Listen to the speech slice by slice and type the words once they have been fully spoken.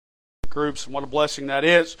groups, and what a blessing that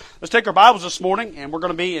is. Let's take our Bibles this morning, and we're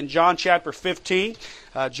going to be in John chapter 15.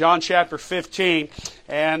 John chapter 15.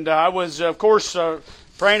 And I was, of course,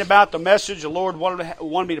 praying about the message the Lord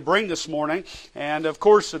wanted me to bring this morning. And, of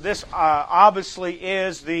course, this obviously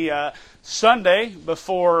is the Sunday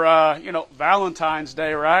before, Valentine's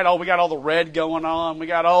Day, right? Oh, we got all the red going on. We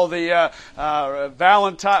got all the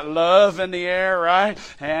Valentine love in the air, right?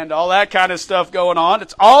 And all that kind of stuff going on.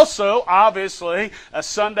 It's also, obviously, a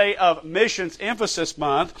Sunday of Missions Emphasis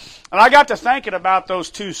Month. And I got to thinking about those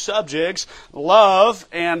two subjects, love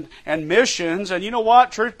and missions. And you know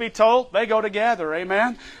what? Truth be told, they go together.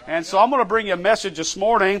 Amen? And so I'm going to bring you a message this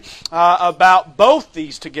morning about both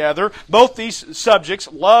these together, both these subjects,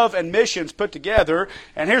 love and missions put together.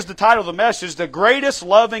 And here's the title of the message, The Greatest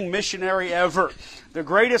Loving Missionary Ever. The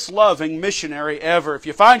greatest loving missionary ever. If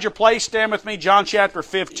you find your place, stand with me, John chapter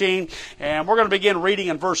 15, and we're going to begin reading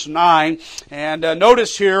in verse 9. And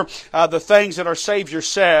notice here the things that our Savior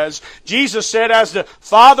says. Jesus said, "As the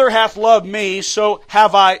Father hath loved me, so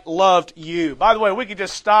have I loved you." By the way, we could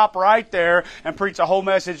just stop right there and preach a whole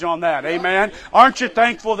message on that. Amen? Aren't you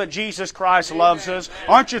thankful that Jesus Christ loves us?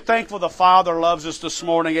 Aren't you thankful the Father loves us this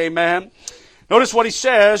morning? Amen? Notice what He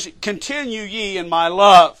says, "Continue ye in my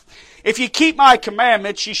love. If ye keep my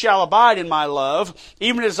commandments, ye shall abide in my love,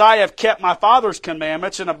 even as I have kept my Father's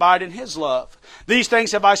commandments and abide in His love. These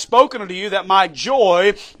things have I spoken unto you, that my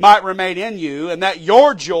joy might remain in you, and that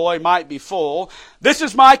your joy might be full. This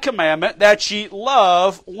is my commandment, that ye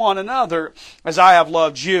love one another, as I have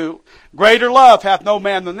loved you. Greater love hath no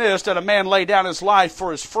man than this, that a man lay down his life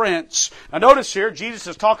for his friends." Now notice here, Jesus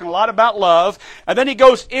is talking a lot about love, and then He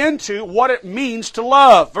goes into what it means to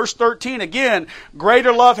love. Verse 13 again,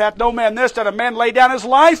 "Greater love hath no man this, that a man lay down his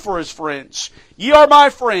life for his friends. Ye are my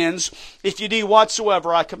friends, if ye do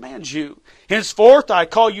whatsoever I command you. Henceforth I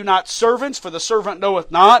call you not servants, for the servant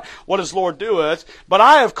knoweth not what his Lord doeth, but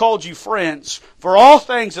I have called you friends. For all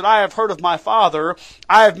things that I have heard of my Father,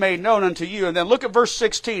 I have made known unto you." And then look at verse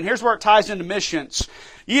 16. Here's where it ties into missions.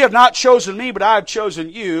 "Ye have not chosen me, but I have chosen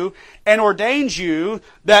you, and ordained you,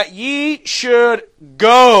 that ye should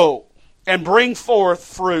go and bring forth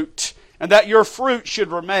fruit, and that your fruit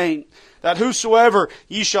should remain. That whatsoever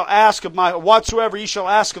ye shall ask of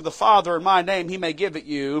the Father in my name, He may give it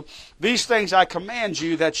you. These things I command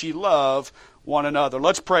you, that ye love one another."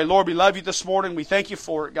 Let's pray. Lord, we love you this morning. We thank you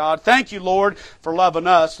for it, God. Thank you, Lord, for loving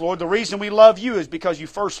us. Lord, the reason we love you is because you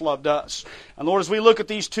first loved us. And Lord, as we look at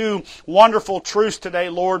these two wonderful truths today,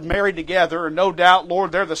 Lord, married together, and no doubt,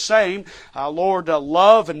 Lord, they're the same. Lord,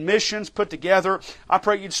 love and missions put together. I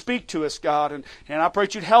pray you'd speak to us, God, and I pray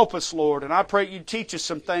you'd help us, Lord, and I pray you'd teach us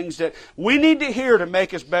some things that we need to hear to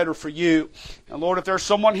make us better for you. And Lord, if there's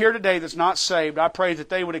someone here today that's not saved, I pray that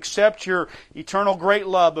they would accept your eternal great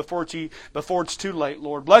love before it's too late,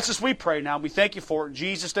 Lord. Bless us, we pray now. We thank you for it. In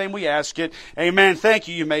Jesus' name we ask it. Amen. Thank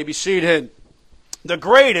you. You may be seated. The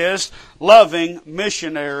greatest loving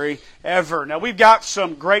missionary ever. Now, we've got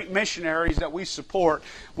some great missionaries that we support.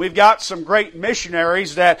 We've got some great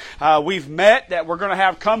missionaries that we've met, that we're going to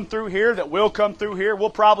have come through here, that will come through here.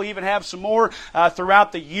 We'll probably even have some more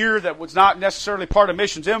throughout the year that was not necessarily part of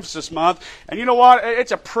Missions Emphasis Month. And you know what?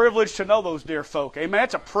 It's a privilege to know those dear folk. Amen?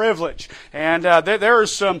 It's a privilege. And there are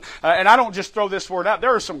some, and I don't just throw this word out,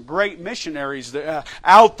 there are some great missionaries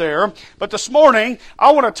out there. But this morning,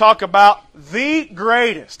 I want to talk about the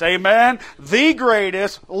greatest, amen, the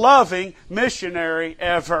greatest loving missionary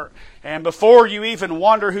ever. And before you even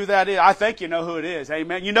wonder who that is, I think you know who it is.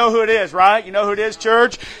 Amen. You know who it is, right? You know who it is,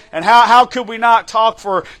 church? And how could we not talk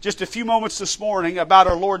for just a few moments this morning about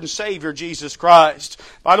our Lord and Savior, Jesus Christ?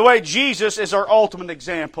 By the way, Jesus is our ultimate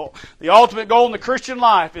example. The ultimate goal in the Christian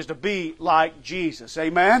life is to be like Jesus.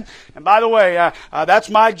 Amen. And by the way, that's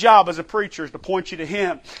my job as a preacher, is to point you to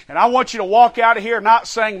Him. And I want you to walk out of here not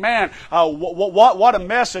saying, "Man, what a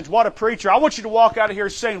message, what a preacher." I want you to walk out of here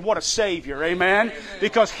saying, "What a Savior." Amen.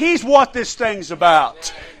 Because He's what this thing's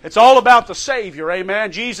about. It's all about the Savior.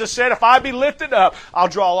 Amen. Jesus said, "If I be lifted up, I'll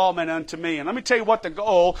draw all men unto me." And let me tell you what the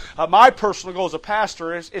goal, my personal goal as a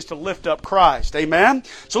pastor is to lift up Christ. Amen.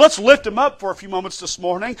 So let's lift Him up for a few moments this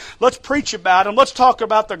morning. Let's preach about Him. Let's talk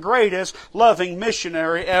about the greatest loving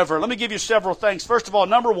missionary ever. Let me give you several things. First of all,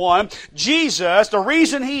 number one, Jesus, the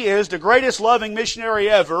reason He is the greatest loving missionary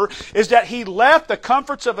ever is that He left the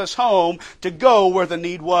comforts of His home to go where the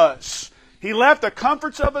need was. He left the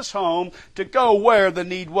comforts of His home to go where the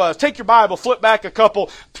need was. Take your Bible, flip back a couple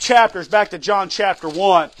chapters, back to John chapter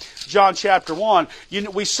 1. John chapter 1.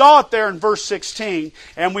 We saw it there in verse 16,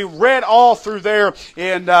 and we read all through there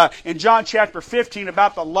in John chapter 15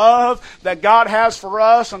 about the love that God has for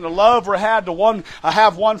us and the love we had to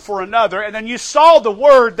have one for another. And then you saw the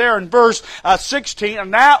word there in verse 16,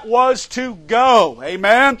 and that was to go.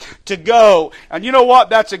 Amen? To go. And you know what?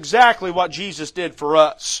 That's exactly what Jesus did for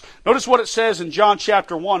us. Notice what it says in John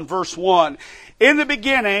chapter 1, verse 1. In the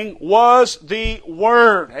beginning was the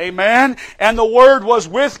Word. Amen? And the Word was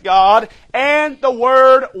with God, and the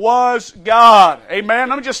Word was God. Amen?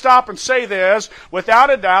 Let me just stop and say this. Without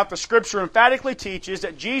a doubt, the Scripture emphatically teaches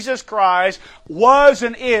that Jesus Christ was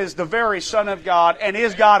and is the very Son of God and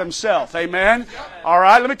is God Himself. Amen? All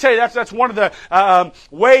right, let me tell you, that's one of the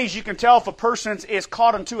ways you can tell if a person is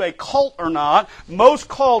caught into a cult or not. Most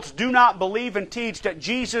cults do not believe and teach that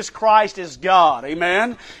Jesus Christ is God.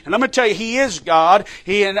 Amen? And let me tell you, He is God.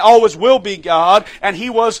 He and always will be God, and He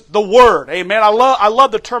was the Word. Amen? I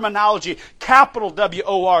love the terminology, capital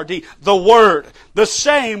W-O-R-D, the Word. The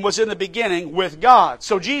same was in the beginning with God.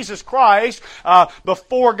 So Jesus Christ,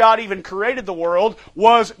 before God even created the world,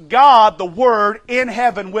 was God, the Word, in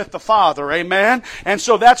heaven with the Father. Amen? And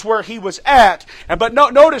so that's where He was at. But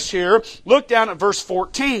notice here, look down at verse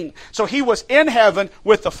 14. So He was in heaven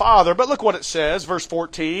with the Father. But look what it says, verse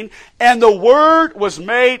 14. And the Word was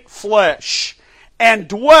made flesh and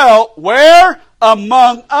dwelt where?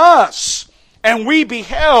 Among us. And we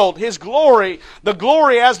beheld His glory, the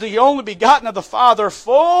glory as the only begotten of the Father,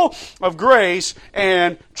 full of grace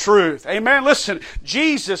and truth. Amen. Listen,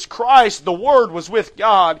 Jesus Christ, the Word, was with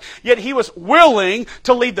God, yet He was willing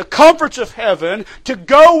to leave the comforts of heaven to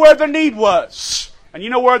go where the need was. And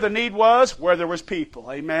you know where the need was? Where there was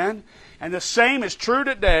people. Amen. And the same is true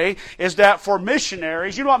today, is that for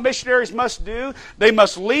missionaries, you know what missionaries must do? They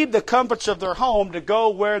must leave the comforts of their home to go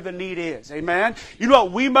where the need is. Amen? You know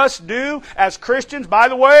what we must do as Christians? By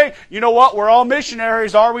the way, you know what? We're all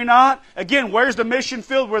missionaries, are we not? Again, where's the mission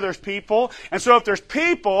field? Where there's people. And so if there's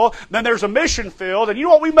people, then there's a mission field. And you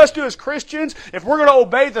know what we must do as Christians? If we're going to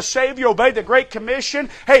obey the Savior, obey the Great Commission,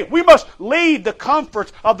 hey, we must leave the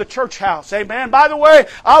comforts of the church house. Amen? By the way,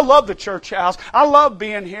 I love the church house. I love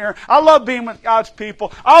being here. I love being with God's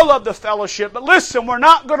people. I love the fellowship. But listen, we're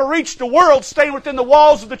not going to reach the world staying within the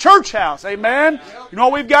walls of the church house. Amen? You know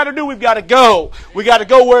what we've got to do? We've got to go. We've got to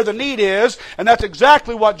go where the need is. And that's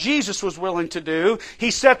exactly what Jesus was willing to do.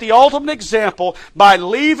 He set the ultimate example by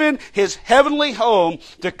leaving His heavenly home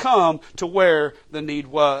to come to where the need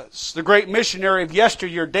was. The great missionary of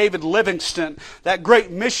yesteryear, David Livingstone, that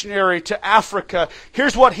great missionary to Africa,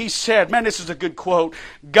 here's what he said. Man, this is a good quote.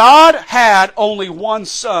 God had only one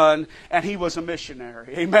son, and he was a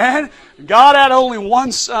missionary. Amen? God had only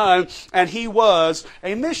one son, and he was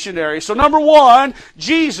a missionary. So number one,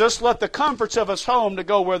 Jesus left the comforts of His home to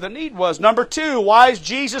go where the need was. Number two, why is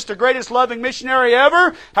Jesus the greatest loving missionary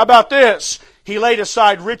ever? How about this? He laid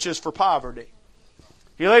aside riches for poverty.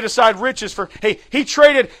 He laid aside riches for... He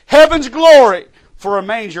traded heaven's glory for a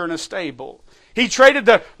manger and a stable. He traded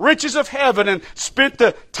the riches of heaven and spent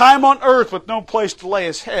the time on earth with no place to lay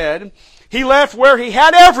His head. He left where He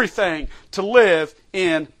had everything to live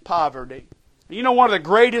in poverty. You know, one of the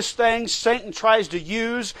greatest things Satan tries to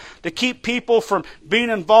use to keep people from being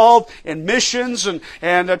involved in missions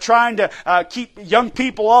and trying to keep young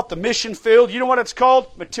people off the mission field, you know what it's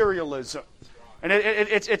called? Materialism. And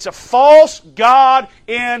it's a false god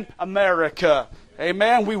in America.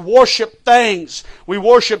 Amen. We worship things. We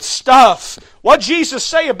worship stuff. What did Jesus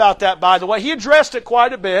say about that, by the way? He addressed it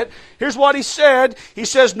quite a bit. Here's what He said. He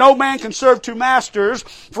says, no man can serve two masters,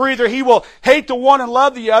 for either he will hate the one and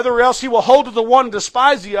love the other, or else he will hold to the one and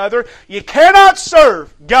despise the other. You cannot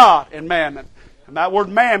serve God and mammon. And that word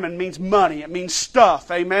mammon means money. It means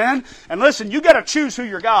stuff. Amen? And listen, you got to choose who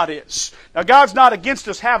your God is. Now, God's not against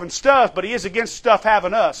us having stuff, but He is against stuff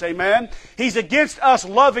having us. Amen? He's against us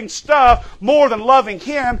loving stuff more than loving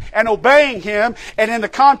Him and obeying Him. And in the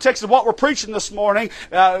context of what we're preaching this morning,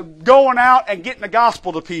 going out and getting the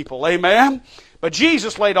gospel to people. Amen? But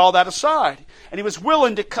Jesus laid all that aside. And He was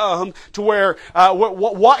willing to come to where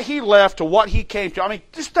what He left to what He came to. I mean,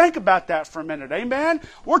 just think about that for a minute. Amen?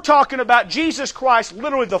 We're talking about Jesus Christ,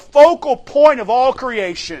 literally the focal point of all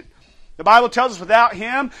creation. The Bible tells us without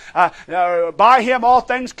Him, by Him all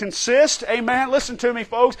things consist. Amen? Listen to me,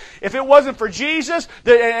 folks. If it wasn't for Jesus,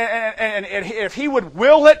 and if He would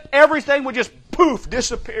will it, everything would just poof,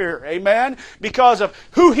 disappear. Amen? Because of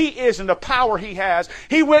who He is and the power He has.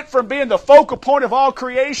 He went from being the focal point of all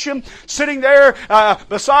creation, sitting there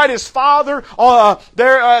beside His Father,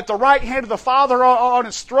 there at the right hand of the Father on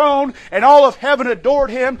His throne, and all of heaven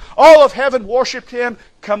adored Him, all of heaven worshipped Him,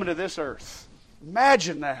 coming to this earth.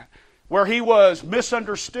 Imagine that. where He was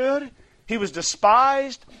misunderstood, He was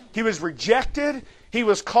despised, He was rejected, He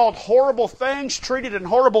was called horrible things, treated in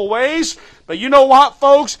horrible ways. But you know what,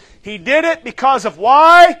 folks? He did it because of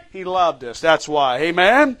why? He loved us. That's why.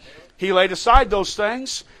 Amen? He laid aside those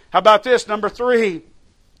things. How about this? Number 3.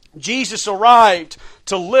 Jesus arrived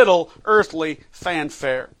to little earthly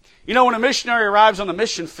fanfare. You know, when a missionary arrives on the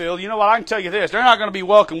mission field, you know what? I can tell you this. They're not going to be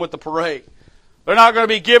welcomed with the parade. They're not going to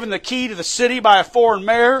be given the key to the city by a foreign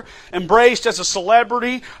mayor, embraced as a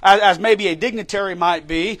celebrity, as maybe a dignitary might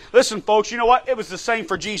be. Listen, folks, you know what? It was the same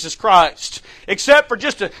for Jesus Christ. Except for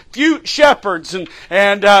just a few shepherds.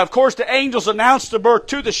 And of course, the angels announced the birth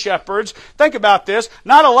to the shepherds. Think about this.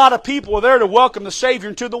 Not a lot of people were there to welcome the Savior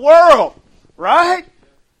into the world. Right?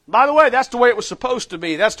 By the way, that's the way it was supposed to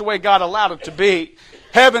be. That's the way God allowed it to be.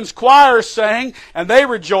 Heaven's choir sang, and they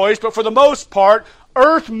rejoiced. But for the most part,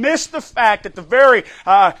 earth missed the fact that the very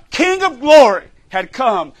King of glory had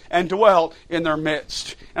come and dwelt in their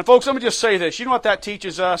midst. And folks, let me just say this. You know what that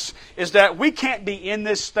teaches us? Is that we can't be in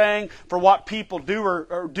this thing for what people do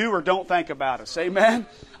or don't think about us. Amen?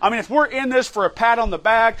 I mean, if we're in this for a pat on the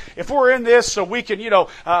back, if we're in this so we can,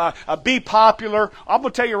 be popular, I'm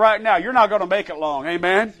going to tell you right now, you're not going to make it long.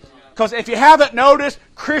 Amen? Because if you haven't noticed,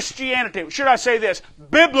 Christianity, should I say this?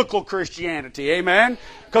 Biblical Christianity, amen?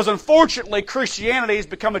 Because unfortunately, Christianity has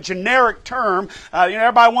become a generic term.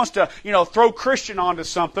 Everybody wants to, throw Christian onto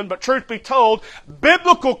something. But truth be told,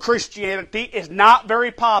 biblical Christianity is not very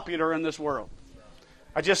popular in this world.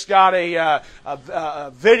 I just got a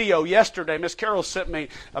video yesterday, Miss Carol sent me,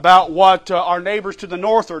 about what our neighbors to the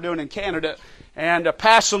north are doing in Canada. And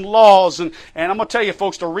passing laws. And I'm going to tell you,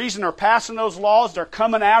 folks, the reason they're passing those laws, they're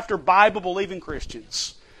coming after Bible-believing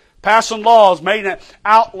Christians. Passing laws made it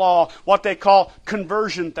outlaw what they call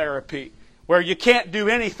conversion therapy, where you can't do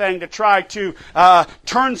anything to try to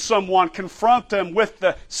turn someone, confront them with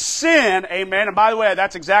the sin, amen. And by the way,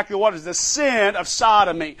 that's exactly what it is, the sin of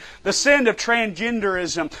sodomy, the sin of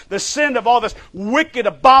transgenderism, the sin of all this wicked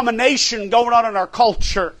abomination going on in our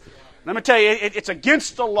culture. Let me tell you, it's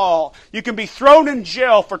against the law. You can be thrown in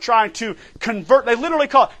jail for trying to convert. They literally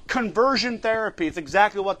call it conversion therapy. It's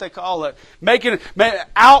exactly what they call it.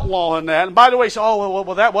 Outlawing that. And by the way,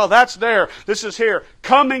 that's there. This is here.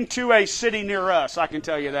 Coming to a city near us. I can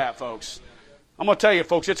tell you that, folks. I'm going to tell you,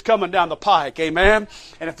 folks, it's coming down the pike. Amen?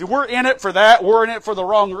 And if we're in it for that, we're in it for the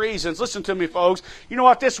wrong reasons. Listen to me, folks. You know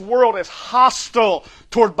what? This world is hostile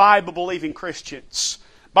toward Bible-believing Christians.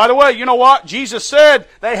 By the way, you know what? Jesus said,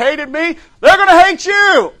 they hated me, they're going to hate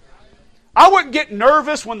you. I wouldn't get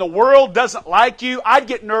nervous when the world doesn't like you. I'd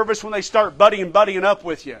get nervous when they start buddying up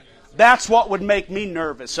with you. That's what would make me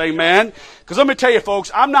nervous. Amen? Because let me tell you, folks,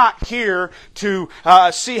 I'm not here to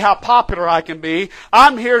see how popular I can be.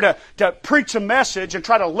 I'm here to preach a message and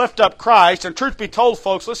try to lift up Christ. And truth be told,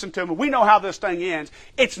 folks, listen to me, we know how this thing ends.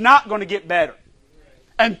 It's not going to get better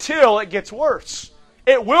until it gets worse.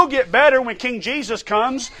 It will get better when King Jesus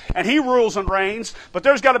comes and He rules and reigns, but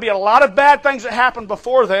there's got to be a lot of bad things that happen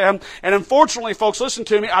before then. And unfortunately, folks, listen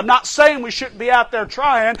to me. I'm not saying we shouldn't be out there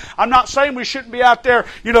trying. I'm not saying we shouldn't be out there,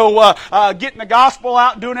 getting the gospel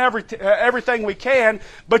out and doing everything we can.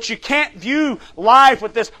 But you can't view life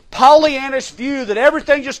with this Pollyannish view that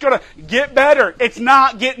everything's just going to get better. It's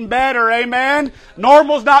not getting better, amen?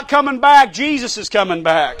 Normal's not coming back. Jesus is coming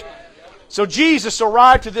back. So Jesus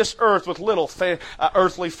arrived to this earth with little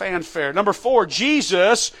earthly fanfare. Number 4,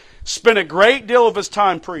 Jesus spent a great deal of His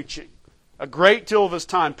time preaching. A great deal of His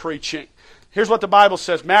time preaching. Here's what the Bible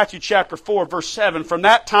says, Matthew chapter 4, verse 7. From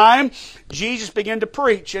that time, Jesus began to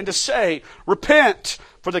preach and to say, repent,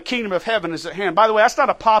 for the kingdom of heaven is at hand. By the way, that's not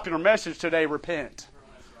a popular message today, repent.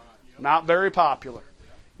 Not very popular.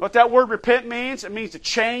 What that word repent means? It means to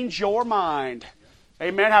change your mind.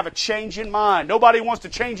 Amen. Have a change in mind. Nobody wants to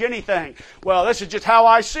change anything. Well, this is just how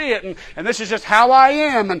I see it, and this is just how I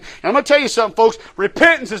am. And I'm going to tell you something, folks.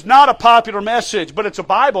 Repentance is not a popular message, but it's a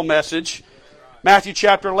Bible message. Matthew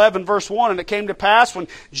chapter 11, verse 1, and it came to pass when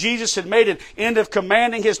Jesus had made an end of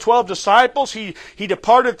commanding His 12 disciples, He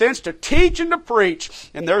departed thence to teach and to preach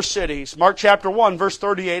in their cities. Mark chapter 1, verse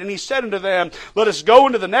 38, and He said unto them, let us go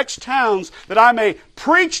into the next towns, that I may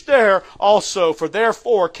preach there also, for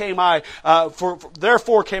therefore came I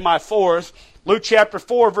forth. Luke chapter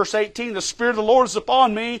 4, verse 18, the Spirit of the Lord is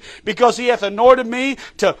upon me, because He hath anointed me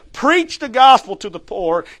to preach the gospel to the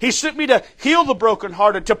poor. He sent me to heal the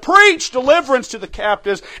brokenhearted, to preach deliverance to the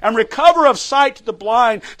captives, and recover of sight to the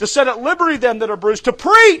blind, to set at liberty them that are bruised, to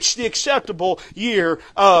preach the acceptable year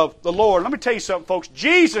of the Lord. Let me tell you something, folks.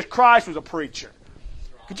 Jesus Christ was a preacher.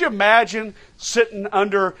 Could you imagine sitting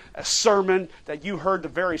under a sermon that you heard the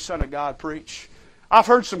very Son of God preach? I've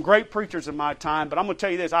heard some great preachers in my time, but I'm going to tell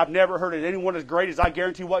you this, I've never heard of anyone as great as I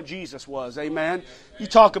guarantee what Jesus was. Amen? You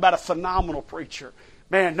talk about a phenomenal preacher.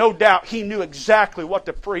 Man, no doubt he knew exactly what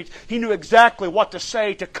to preach. He knew exactly what to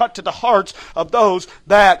say to cut to the hearts of those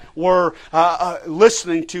that were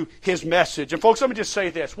listening to his message. And folks, let me just say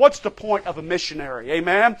this. What's the point of a missionary?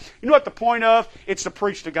 Amen? You know what the point of? It's to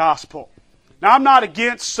preach the gospel. Now, I'm not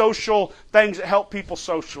against social things that help people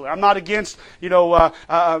socially. I'm not against, medical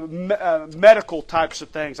types of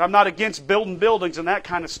things. I'm not against building buildings and that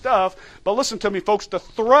kind of stuff. But listen to me, folks, the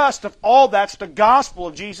thrust of all that's the gospel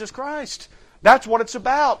of Jesus Christ. That's what it's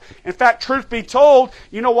about. In fact, truth be told,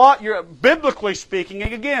 you know what? You're biblically speaking,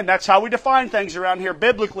 and again, that's how we define things around here,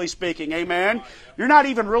 biblically speaking, amen? You're not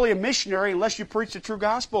even really a missionary unless you preach the true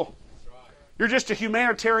gospel. You're just a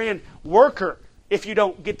humanitarian worker if you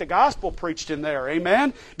don't get the gospel preached in there,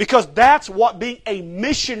 amen? Because that's what being a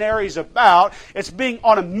missionary is about. It's being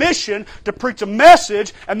on a mission to preach a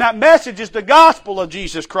message, and that message is the gospel of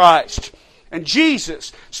Jesus Christ. And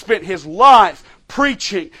Jesus spent His life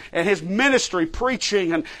preaching and His ministry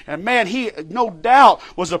preaching, and man, He no doubt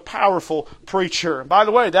was a powerful preacher. And by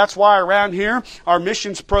the way, that's why around here, our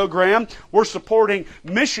missions program, we're supporting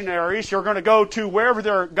missionaries who are going to go to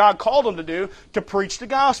wherever God called them to preach the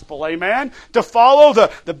gospel, amen? To follow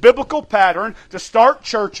the biblical pattern, to start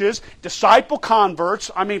churches, disciple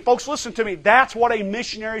converts. I mean, folks, listen to me, that's what a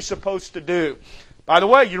missionary is supposed to do. By the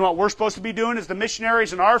way, you know what we're supposed to be doing as the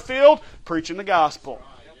missionaries in our field? Preaching the gospel.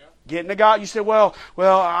 Getting the God, you say, well,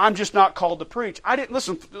 I'm just not called to preach. I didn't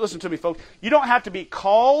listen to me, folks. You don't have to be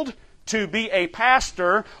called to be a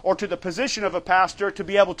pastor or to the position of a pastor to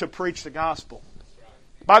be able to preach the gospel.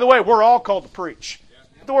 By the way, we're all called to preach.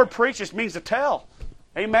 The word preach just means to tell.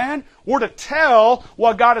 Amen? We're to tell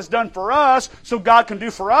what God has done for us so God can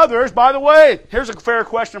do for others. By the way, here's a fair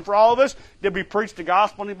question for all of us. Did we preach the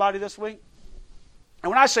gospel anybody this week? And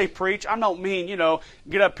when I say preach, I don't mean,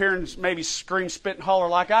 get up here and maybe scream, spit, and holler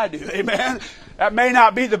like I do. Amen? That may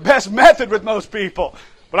not be the best method with most people.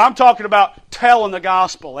 But I'm talking about telling the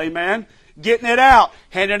gospel. Amen? Getting it out.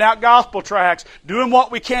 Handing out gospel tracts. Doing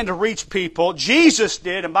what we can to reach people. Jesus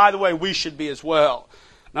did, and by the way, we should be as well.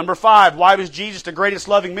 Number 5, why was Jesus the greatest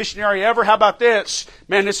loving missionary ever? How about this?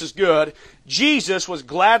 Man, this is good. Jesus was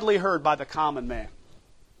gladly heard by the common man.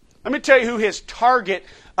 Let me tell you who His target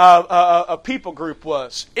people group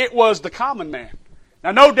was. It was the common man.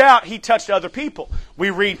 Now, no doubt He touched other people.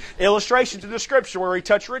 We read illustrations in the Scripture where He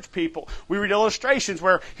touched rich people. We read illustrations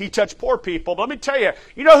where He touched poor people. But let me tell you,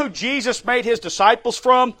 you know who Jesus made His disciples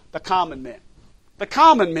from? The common men. The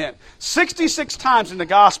common men. 66 times in the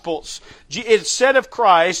Gospels, it said of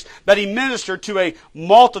Christ that He ministered to a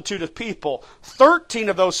multitude of people. 13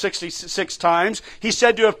 of those 66 times, He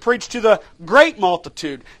said to have preached to the great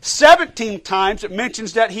multitude. 17 times it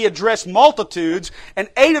mentions that He addressed multitudes,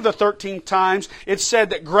 and 8 of the 13 times it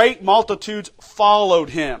said that great multitudes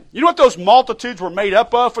followed Him. You know what those multitudes were made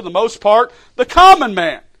up of for the most part? The common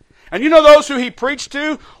man. And you know those who He preached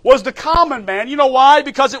to was the common man. You know why?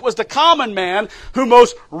 Because it was the common man who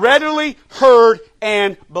most readily heard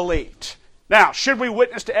and believed. Now, should we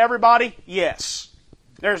witness to everybody? Yes.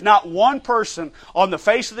 There's not one person on the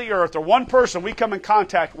face of the earth or one person we come in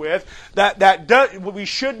contact with that we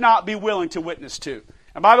should not be willing to witness to.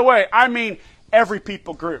 And by the way, I mean every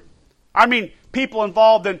people group. I mean people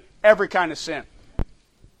involved in every kind of sin.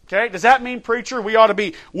 Okay? Does that mean, preacher, we ought to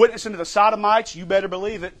be witnessing to the sodomites? You better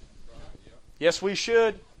believe it. Yes, we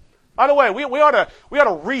should. By the way, we ought to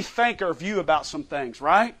rethink our view about some things,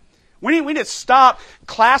 right? We need to stop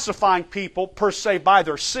classifying people, per se, by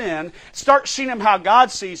their sin. Start seeing them how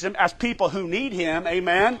God sees them, as people who need Him,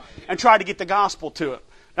 amen, and try to get the gospel to them.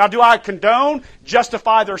 Now, do I condone,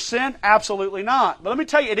 justify their sin? Absolutely not. But let me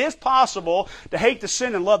tell you, it is possible to hate the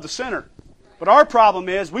sin and love the sinner. But our problem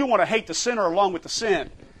is we want to hate the sinner along with the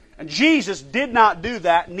sin. And Jesus did not do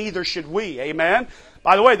that, neither should we, amen?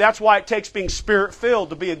 By the way, that's why it takes being Spirit-filled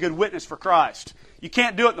to be a good witness for Christ. You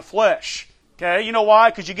can't do it in the flesh. Okay? You know why?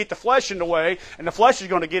 Because you get the flesh in the way, and the flesh is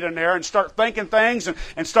going to get in there and start thinking things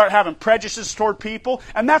and start having prejudices toward people.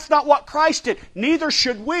 And that's not what Christ did. Neither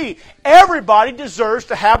should we. Everybody deserves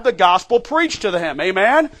to have the gospel preached to them.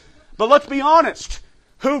 Amen? But let's be honest.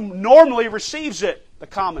 Who normally receives it? The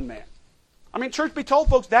common man. I mean, truth be told,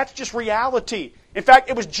 folks, that's just reality. In fact,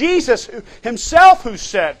 it was Jesus Himself who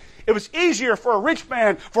said, it was easier for a rich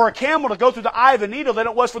man, for a camel to go through the eye of a needle than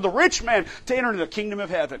it was for the rich man to enter into the kingdom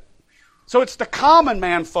of heaven. So it's the common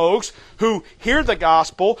man, folks, who hear the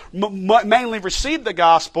gospel, mainly receive the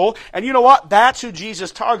gospel, and you know what? That's who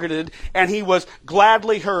Jesus targeted, and He was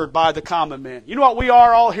gladly heard by the common man. You know what we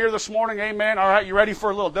are all here this morning, amen? All right, you ready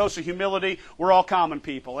for a little dose of humility? We're all common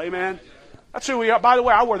people, amen? That's who we are. By the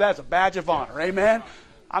way, I wear that as a badge of honor. Amen.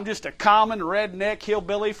 I'm just a common redneck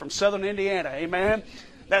hillbilly from southern Indiana. Amen.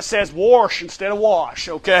 That says wash instead of wash,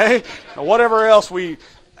 okay? Or whatever else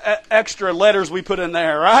extra letters we put in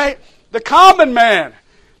there, right? The common man.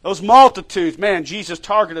 Those multitudes, man, Jesus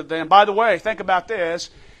targeted them. By the way, think about this.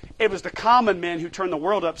 It was the common men who turned the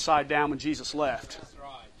world upside down when Jesus left.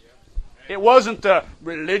 It wasn't the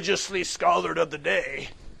religiously scholared of the day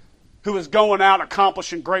who was going out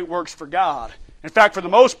accomplishing great works for God. In fact, for the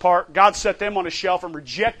most part, God set them on a shelf and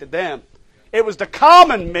rejected them. It was the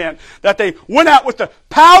common men that they went out with the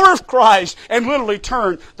power of Christ and literally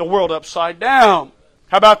turned the world upside down.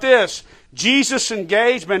 How about this? Jesus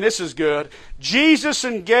engaged, man, this is good. Jesus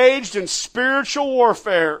engaged in spiritual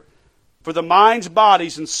warfare for the minds,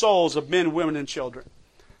 bodies, and souls of men, women, and children.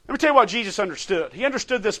 Let me tell you what Jesus understood. He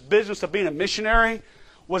understood this business of being a missionary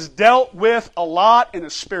was dealt with a lot in the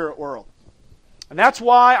spirit world. And that's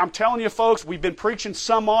why I'm telling you, folks, we've been preaching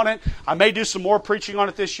some on it. I may do some more preaching on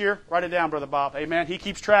it this year. Write it down, Brother Bob. Amen. He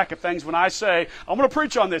keeps track of things when I say, I'm going to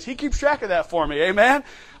preach on this. He keeps track of that for me. Amen.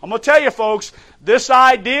 I'm going to tell you, folks, this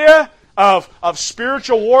idea of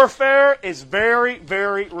spiritual warfare is very,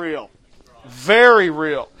 very real. Very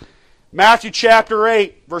real. Matthew chapter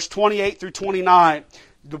 8, verse 28 through 29.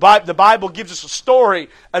 The Bible gives us a story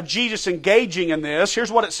of Jesus engaging in this.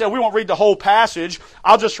 Here's what it said. We won't read the whole passage.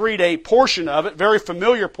 I'll just read a portion of it, very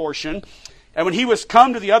familiar portion. And when he was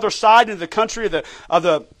come to the other side, into the country of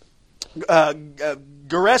the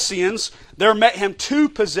Gerasenes, there met him two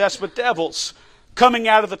possessed with devils, coming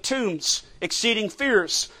out of the tombs, exceeding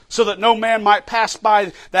fierce, so that no man might pass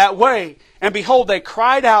by that way. And behold, they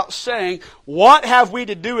cried out, saying, What have we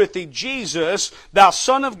to do with thee, Jesus, thou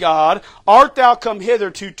Son of God? Art thou come hither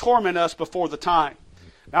to torment us before the time?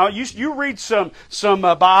 Now, you read some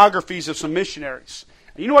biographies of some missionaries.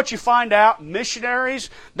 And you know what you find out? Missionaries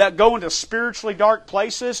that go into spiritually dark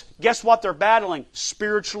places, guess what they're battling?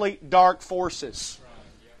 Spiritually dark forces.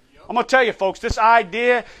 I'm going to tell you, folks, this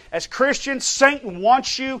idea, as Christians, Satan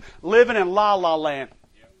wants you living in la-la land.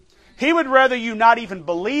 He would rather you not even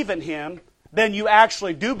believe in Him than you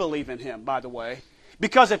actually do believe in Him, by the way.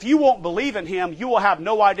 Because if you won't believe in Him, you will have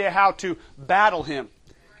no idea how to battle Him.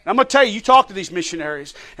 And I'm going to tell you, you talk to these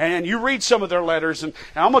missionaries, and you read some of their letters, and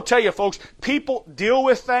I'm going to tell you, folks, people deal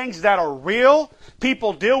with things that are real.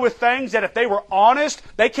 People deal with things that if they were honest,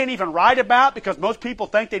 they can't even write about because most people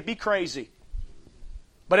think they'd be crazy.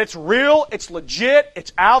 But it's real, it's legit,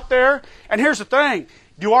 it's out there. And here's the thing.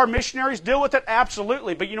 Do our missionaries deal with it?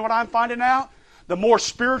 Absolutely. But you know what I'm finding out? The more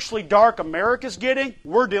spiritually dark America's getting,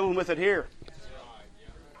 we're dealing with it here.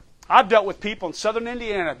 I've dealt with people in southern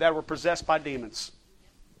Indiana that were possessed by demons.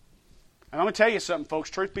 And I'm going to tell you something, folks.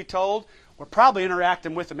 Truth be told, we're probably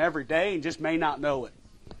interacting with them every day and just may not know it.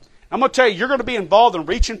 I'm going to tell you, you're going to be involved in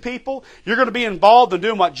reaching people. You're going to be involved in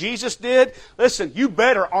doing what Jesus did. Listen, you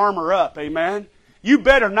better armor up, amen? You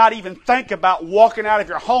better not even think about walking out of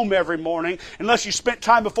your home every morning unless you spent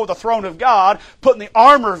time before the throne of God, putting the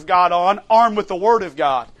armor of God on, armed with the Word of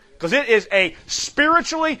God. Because it is a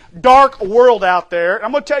spiritually dark world out there. And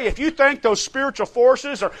I'm going to tell you, if you think those spiritual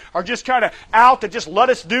forces are just kind of out to just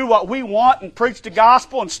let us do what we want and preach the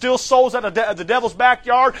gospel and steal souls out of the devil's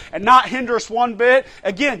backyard and not hinder us one bit,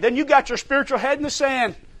 again, then you got your spiritual head in the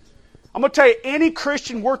sand. I'm going to tell you, any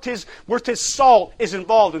Christian worth his salt is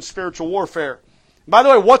involved in spiritual warfare. By the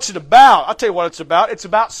way, what's it about? I'll tell you what it's about. It's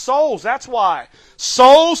about souls. That's why.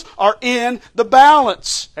 Souls are in the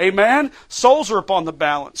balance. Amen? Souls are upon the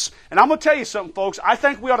balance. And I'm going to tell you something, folks. I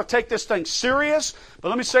think we ought to take this thing serious. But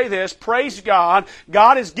let me say this. Praise God.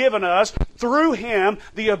 God has given us, through Him,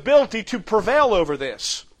 the ability to prevail over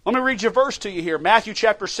this. Let me read you a verse to you here. Matthew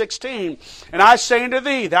chapter 16. And I say unto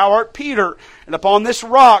thee, thou art Peter, and upon this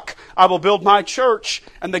rock I will build my church,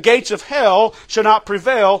 and the gates of hell shall not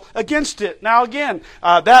prevail against it. Now again,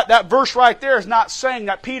 that verse right there is not saying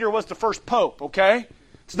that Peter was the first pope, okay?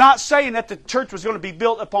 It's not saying that the church was going to be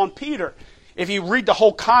built upon Peter. If you read the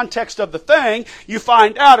whole context of the thing, you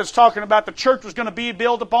find out it's talking about the church was going to be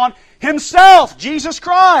built upon Himself, Jesus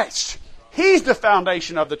Christ. He's the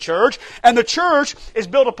foundation of the church, and the church is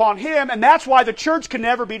built upon Him, and that's why the church can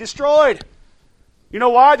never be destroyed. You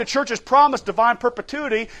know why? The church is promised divine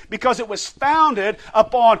perpetuity because it was founded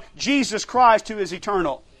upon Jesus Christ, who is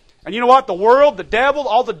eternal. And you know what? The world, the devil,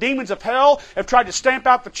 all the demons of hell have tried to stamp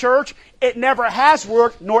out the church. It never has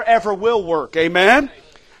worked, nor ever will work. Amen?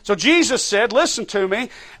 So Jesus said, listen to me,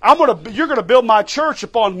 you're going to build my church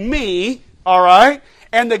upon me, all right?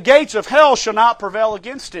 And the gates of hell shall not prevail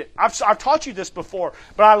against it. I've taught you this before,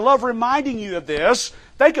 but I love reminding you of this.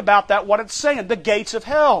 Think about that, what it's saying, the gates of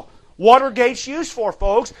hell. What are gates used for,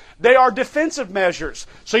 folks? They are defensive measures.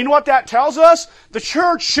 So you know what that tells us? The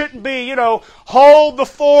church shouldn't be, hold the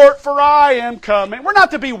fort for I am coming. We're not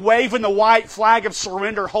to be waving the white flag of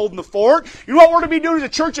surrender, holding the fort. You know what we're to be doing as the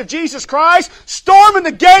Church of Jesus Christ? Storming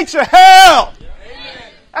the gates of hell. Amen.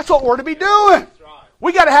 That's what we're to be doing.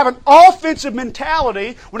 We got to have an offensive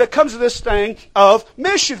mentality when it comes to this thing of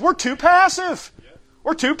missions. We're too passive.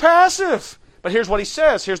 We're too passive. But here's what he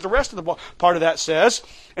says. Here's the rest of the part of that says,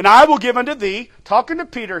 and I will give unto thee, talking to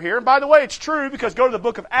Peter here. And by the way, it's true because go to the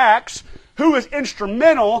book of Acts, who was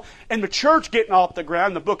instrumental in the church getting off the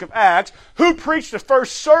ground in the book of Acts, who preached the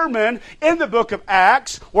first sermon in the book of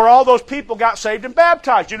Acts where all those people got saved and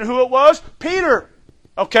baptized. You know who it was? Peter.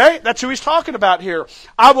 Okay, that's who he's talking about here.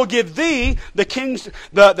 I will give thee the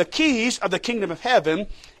keys of the kingdom of heaven,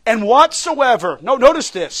 and whatsoever, notice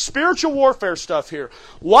this, spiritual warfare stuff here.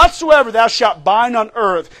 Whatsoever thou shalt bind on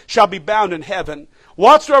earth shall be bound in heaven.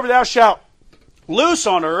 Whatsoever thou shalt loose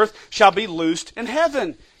on earth shall be loosed in heaven.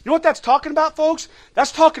 You know what that's talking about, folks?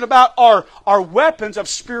 That's talking about our weapons of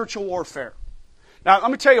spiritual warfare. Now,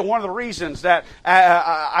 let me tell you one of the reasons that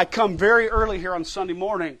I come very early here on Sunday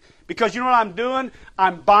morning. Because you know what I'm doing?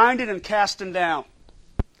 I'm binding and casting down.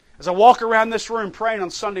 As I walk around this room praying on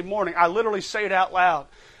Sunday morning, I literally say it out loud.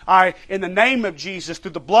 In the name of Jesus,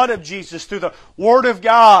 through the blood of Jesus, through the Word of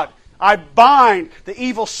God, I bind the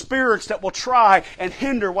evil spirits that will try and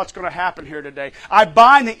hinder what's going to happen here today. I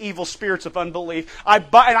bind the evil spirits of unbelief. And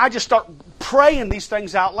I just start praying these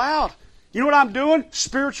things out loud. You know what I'm doing?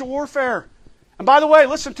 Spiritual warfare. And by the way,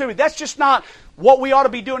 listen to me, that's just not what we ought to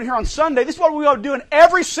be doing here on Sunday. This is what we ought to do in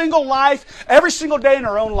every single life, every single day in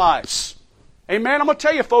our own lives. Amen? I'm going to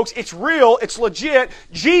tell you, folks, it's real, it's legit.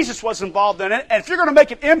 Jesus was involved in it. And if you're going to make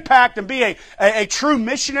an impact and be a true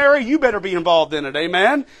missionary, you better be involved in it.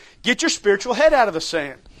 Amen? Get your spiritual head out of the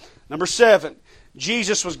sand. Number 7,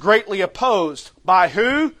 Jesus was greatly opposed by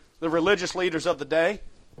who? The religious leaders of the day.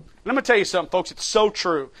 And I'm going to tell you something, folks, it's so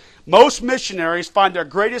true. Most missionaries find their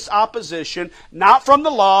greatest opposition not from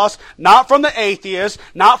the lost, not from the atheists,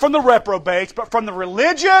 not from the reprobates, but from the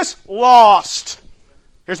religious lost.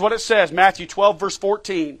 Here's what it says, Matthew 12, verse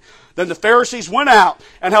 14. Then the Pharisees went out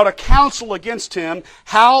and held a council against him,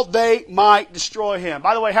 how they might destroy him.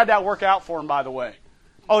 By the way, how'd that work out for him, by the way?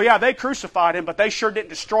 Oh yeah, they crucified him, but they sure didn't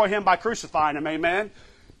destroy him by crucifying him, amen?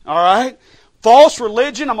 All right? False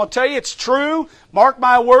religion, I'm going to tell you, it's true. Mark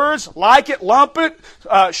my words, like it, lump it,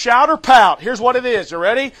 shout or pout. Here's what it is. You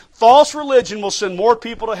ready? False religion will send more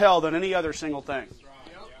people to hell than any other single thing.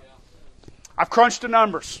 I've crunched the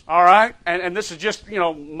numbers, all right? And this is just,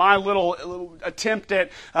 my little attempt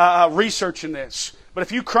at researching this. But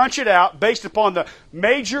if you crunch it out based upon the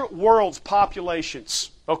major world's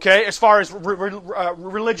populations, okay, as far as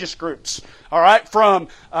religious groups, all right, from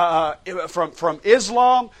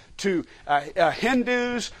Islam to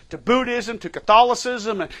Hindus, to Buddhism, to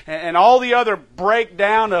Catholicism, and all the other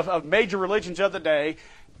breakdown of major religions of the day,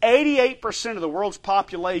 88% of the world's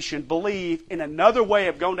population believe in another way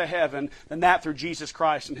of going to heaven than that through Jesus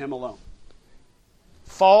Christ and Him alone.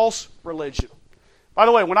 False religion. By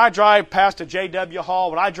the way, when I drive past a J.W. Hall,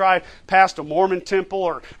 when I drive past a Mormon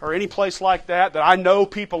temple or any place like that I know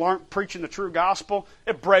people aren't preaching the true gospel,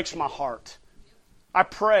 it breaks my heart. I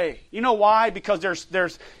pray. You know why? Because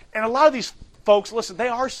there's and a lot of these folks, listen, they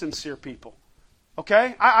are sincere people.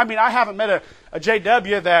 Okay? I mean, I haven't met a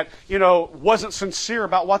JW that, wasn't sincere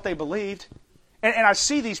about what they believed. And I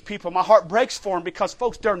see these people, my heart breaks for them because,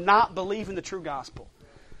 folks, they're not believing the true gospel.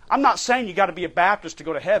 I'm not saying you got to be a Baptist to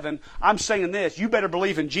go to heaven. I'm saying this, you better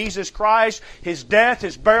believe in Jesus Christ, His death,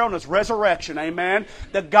 His burial, and His resurrection. Amen?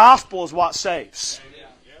 The gospel is what saves.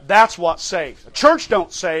 That's what saves. A church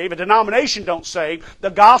don't save, a denomination don't save, the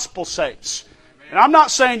gospel saves. And I'm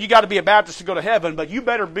not saying you got to be a Baptist to go to heaven, but you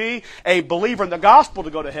better be a believer in the gospel to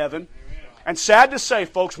go to heaven. And sad to say,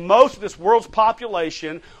 folks, most of this world's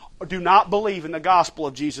population do not believe in the gospel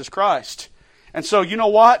of Jesus Christ. And so you know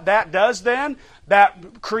what that does then?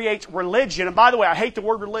 That creates religion. And by the way, I hate the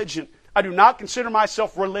word religion. I do not consider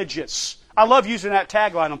myself religious. I love using that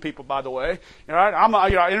tagline on people, by the way.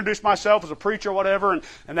 I introduce myself as a preacher or whatever,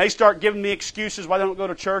 and they start giving me excuses why they don't go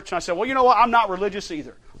to church. And I say, well, you know what? I'm not religious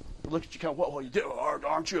either. Look at you, kind of, well, you do.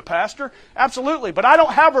 Aren't you a pastor? Absolutely. But I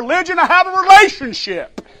don't have religion. I have a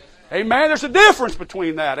relationship. Amen. There's a difference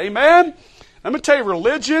between that. Amen. Let me tell you,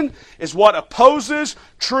 religion is what opposes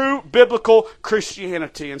true biblical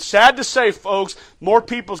Christianity. And sad to say, folks, more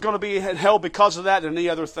people is going to be in hell because of that than any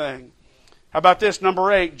other thing. How about this?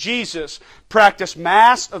 Number 8, Jesus practiced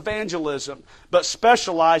mass evangelism but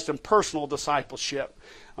specialized in personal discipleship.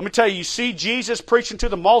 Let me tell you, you see Jesus preaching to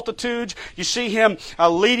the multitudes. You see Him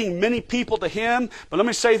leading many people to Him. But let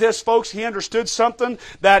me say this, folks. He understood something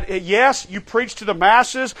that, yes, you preach to the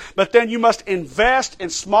masses, but then you must invest in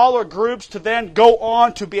smaller groups to then go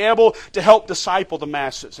on to be able to help disciple the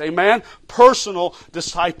masses. Amen? Personal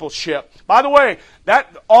discipleship. By the way,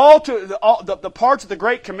 that the parts of the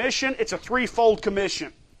Great Commission, it's a threefold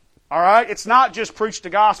commission. All right? It's not just preach the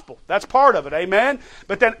gospel. That's part of it. Amen?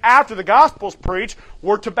 But then after the gospel's preached,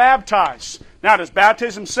 we're to baptize. Now, does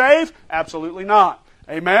baptism save? Absolutely not.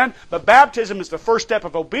 Amen? But baptism is the first step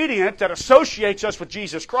of obedience that associates us with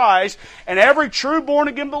Jesus Christ, and every true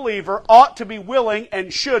born-again believer ought to be willing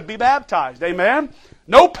and should be baptized. Amen?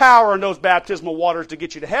 No power in those baptismal waters to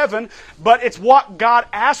get you to heaven, but it's what God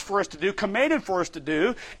asked for us to do, commanded for us to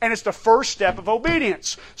do, and it's the first step of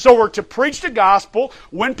obedience. So we're to preach the gospel,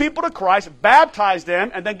 win people to Christ, baptize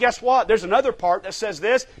them, and then guess what? There's another part that says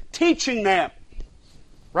this, teaching them.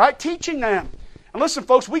 Right? Teaching them. And listen,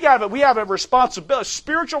 folks, we have a responsibility, a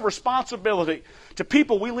spiritual responsibility to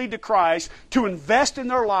people we lead to Christ to invest in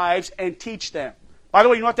their lives and teach them. By the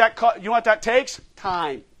way, you know what that takes?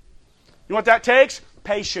 Time. You know what that takes?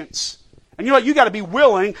 Patience. And you know what? You got to be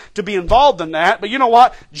willing to be involved in that. But you know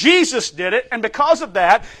what? Jesus did it, and because of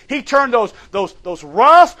that, He turned those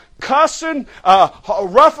rough, cussing,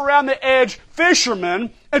 rough around the edge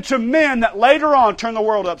fishermen into men that later on turned the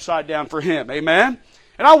world upside down for Him. Amen?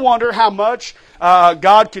 And I wonder how much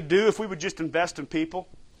God could do if we would just invest in people.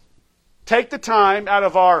 Take the time out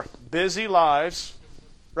of our busy lives,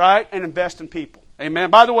 right, and invest in people. Amen?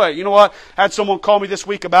 By the way, you know what? I had someone call me this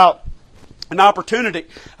week about an opportunity,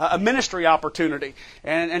 a ministry opportunity.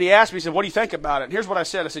 And he asked me, he said, what do you think about it? And here's what I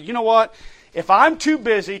said. I said, you know what? If I'm too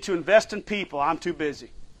busy to invest in people, I'm too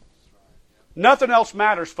busy. Nothing else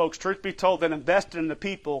matters, folks, truth be told, than investing in the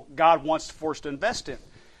people God wants for us to invest in.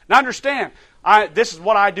 Now understand, this is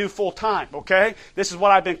what I do full time, okay? This is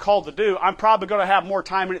what I've been called to do. I'm probably going to have more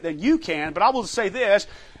time in it than you can, but I will say this,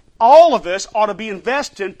 all of us ought to be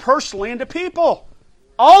investing personally into people.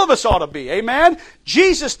 All of us ought to be. Amen?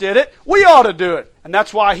 Jesus did it. We ought to do it. And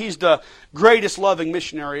that's why He's the greatest loving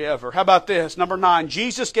missionary ever. How about this? Number 9,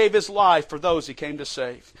 Jesus gave His life for those He came to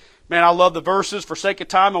save. Man, I love the verses. For sake of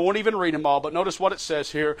time, I won't even read them all. But notice what it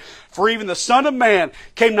says here. For even the Son of Man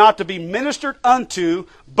came not to be ministered unto,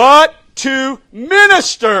 but to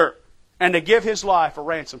minister, and to give His life a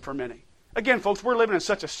ransom for many. Again, folks, we're living in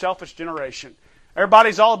such a selfish generation.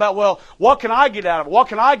 Everybody's all about, well, what can I get out of it? What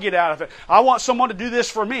can I get out of it? I want someone to do this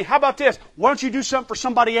for me. How about this? Why don't you do something for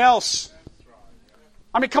somebody else?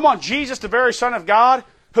 I mean, come on, Jesus, the very Son of God,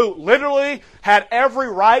 who literally had every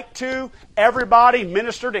right to everybody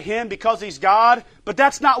minister to Him because He's God, but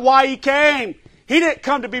that's not why He came. He didn't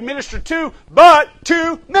come to be ministered to, but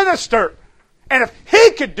to minister. And if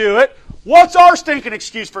He could do it, what's our stinking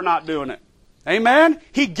excuse for not doing it? Amen?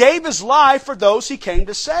 He gave His life for those He came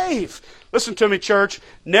to save. Listen to me, church.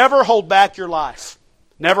 Never hold back your life.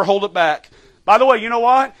 Never hold it back. By the way, you know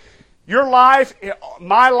what? Your life,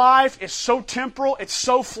 my life is so temporal. It's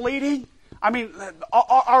so fleeting. I mean,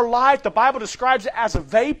 our life, the Bible describes it as a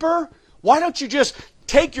vapor. Why don't you just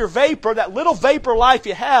take your vapor, that little vapor life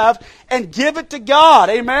you have, and give it to God?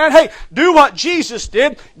 Amen? Hey, do what Jesus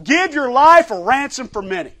did. Give your life a ransom for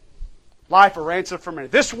many. Life a ransom for many.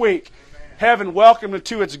 This week, heaven welcomed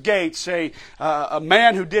into its gates a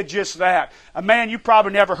man who did just that. A man you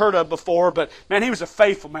probably never heard of before, but man, he was a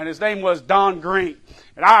faithful man. His name was Don Green.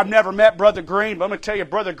 And I've never met Brother Green, but I'm going to tell you,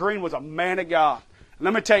 Brother Green was a man of God. And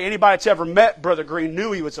let me tell you, anybody that's ever met Brother Green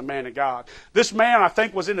knew he was a man of God. This man, I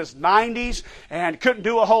think, was in his 90s and couldn't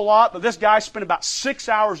do a whole lot, but this guy spent about 6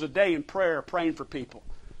 hours a day in prayer praying for people.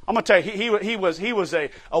 I'm going to tell you, he was a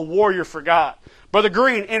warrior for God. Brother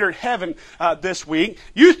Green entered heaven this week.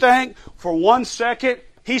 You think for 1 second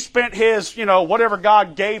he spent his, whatever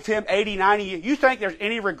God gave him, 80, 90 years. You think there's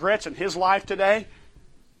any regrets in his life today?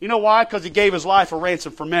 You know why? Because he gave his life a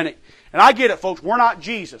ransom for many. And I get it, folks. We're not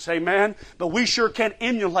Jesus, amen? But we sure can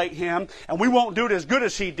emulate Him, and we won't do it as good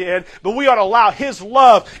as He did, but we ought to allow His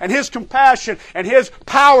love and His compassion and His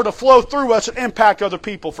power to flow through us and impact other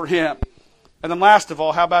people for Him. And then last of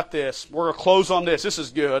all, how about this? We're going to close on this. This is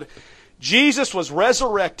good. Jesus was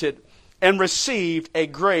resurrected and received a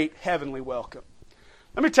great heavenly welcome.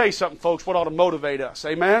 Let me tell you something, folks, what ought to motivate us,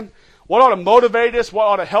 amen? What ought to motivate us, what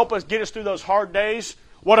ought to help us get us through those hard days,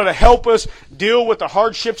 what ought to help us deal with the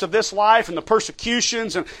hardships of this life and the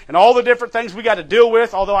persecutions and all the different things we got to deal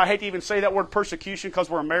with, although I hate to even say that word persecution because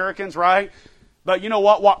we're Americans, right? But you know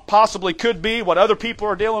what possibly could be, what other people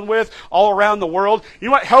are dealing with all around the world. You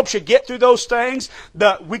know what helps you get through those things?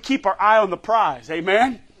 We keep our eye on the prize,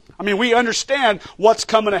 amen? I mean, we understand what's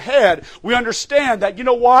coming ahead. We understand that, you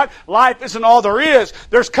know what? Life isn't all there is.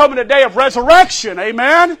 There's coming a day of resurrection.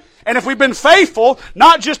 Amen? And if we've been faithful,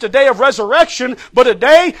 not just a day of resurrection, but a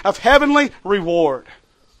day of heavenly reward.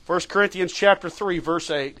 1 Corinthians chapter 3,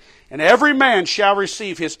 verse 8. And every man shall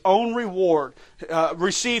receive his own reward,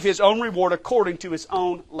 according to his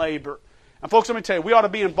own labor. And folks, let me tell you, we ought to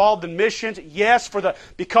be involved in missions, yes,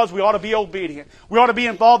 because we ought to be obedient. We ought to be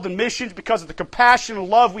involved in missions because of the compassion and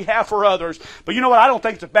love we have for others. But you know what? I don't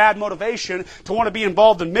think it's a bad motivation to want to be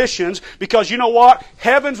involved in missions because you know what?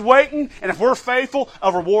 Heaven's waiting, and if we're faithful,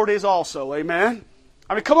 a reward is also. Amen?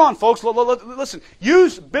 I mean, come on, folks. Listen,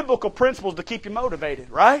 use biblical principles to keep you motivated,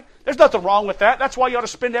 right? There's nothing wrong with that. That's why you ought to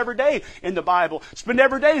spend every day in the Bible. Spend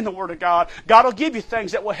every day in the Word of God. God will give you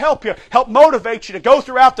things that will help you, help motivate you to go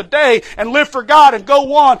throughout the day and live for God and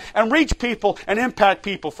go on and reach people and impact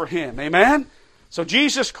people for Him. Amen? So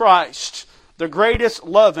Jesus Christ, the greatest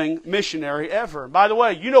loving missionary ever. By the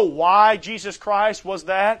way, you know why Jesus Christ was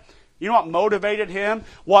that? You know what motivated Him?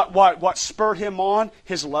 What spurred Him on?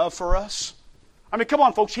 His love for us. I mean, come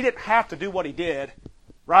on, folks. He didn't have to do what He did,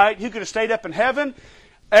 right? He could have stayed up in heaven.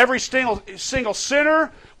 Every single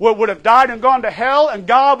sinner would have died and gone to hell, and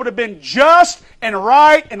God would have been just and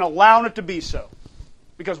right in allowing it to be so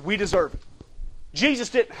because we deserve it. Jesus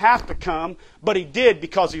didn't have to come, but He did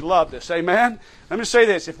because He loved us. Amen? Let me say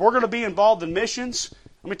this. If we're going to be involved in missions,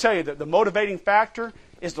 let me tell you that the motivating factor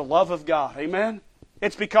is the love of God. Amen?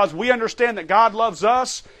 It's because we understand that God loves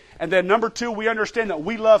us. And then number two, we understand that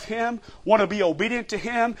we love Him, want to be obedient to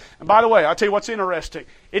Him. And by the way, I'll tell you what's interesting.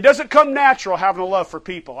 It doesn't come natural having a love for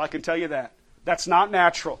people. I can tell you that. That's not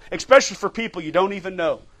natural. Especially for people you don't even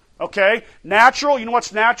know. Okay? Natural, you know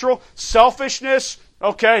what's natural? Selfishness.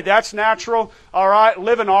 Okay, that's natural. All right,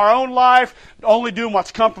 living our own life, only doing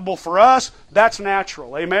what's comfortable for us, that's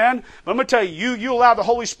natural. Amen? But I'm going to tell you, you allow the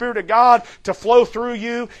Holy Spirit of God to flow through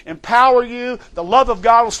you, empower you, the love of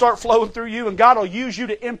God will start flowing through you, and God will use you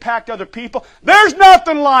to impact other people. There's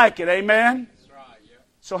nothing like it. Amen? That's right, yeah.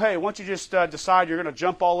 So hey, why don't you just decide you're going to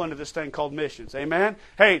jump all into this thing called missions. Amen?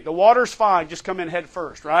 Hey, the water's fine. Just come in head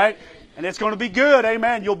first, right? And it's going to be good.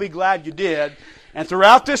 Amen? You'll be glad you did. And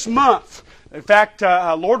throughout this month, in fact,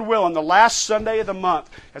 Lord willing, the last Sunday of the month,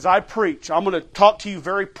 as I preach, I'm going to talk to you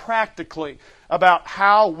very practically about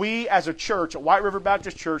how we as a church, at White River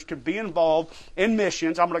Baptist Church, can be involved in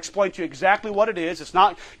missions. I'm going to explain to you exactly what it is.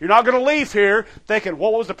 You're not going to leave here thinking,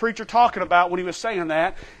 what was the preacher talking about when he was saying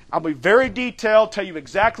that? I'll be very detailed, tell you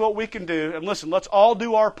exactly what we can do. And listen, let's all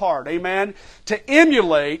do our part, amen, to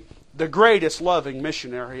emulate the greatest loving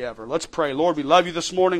missionary ever. Let's pray. Lord, we love you this morning.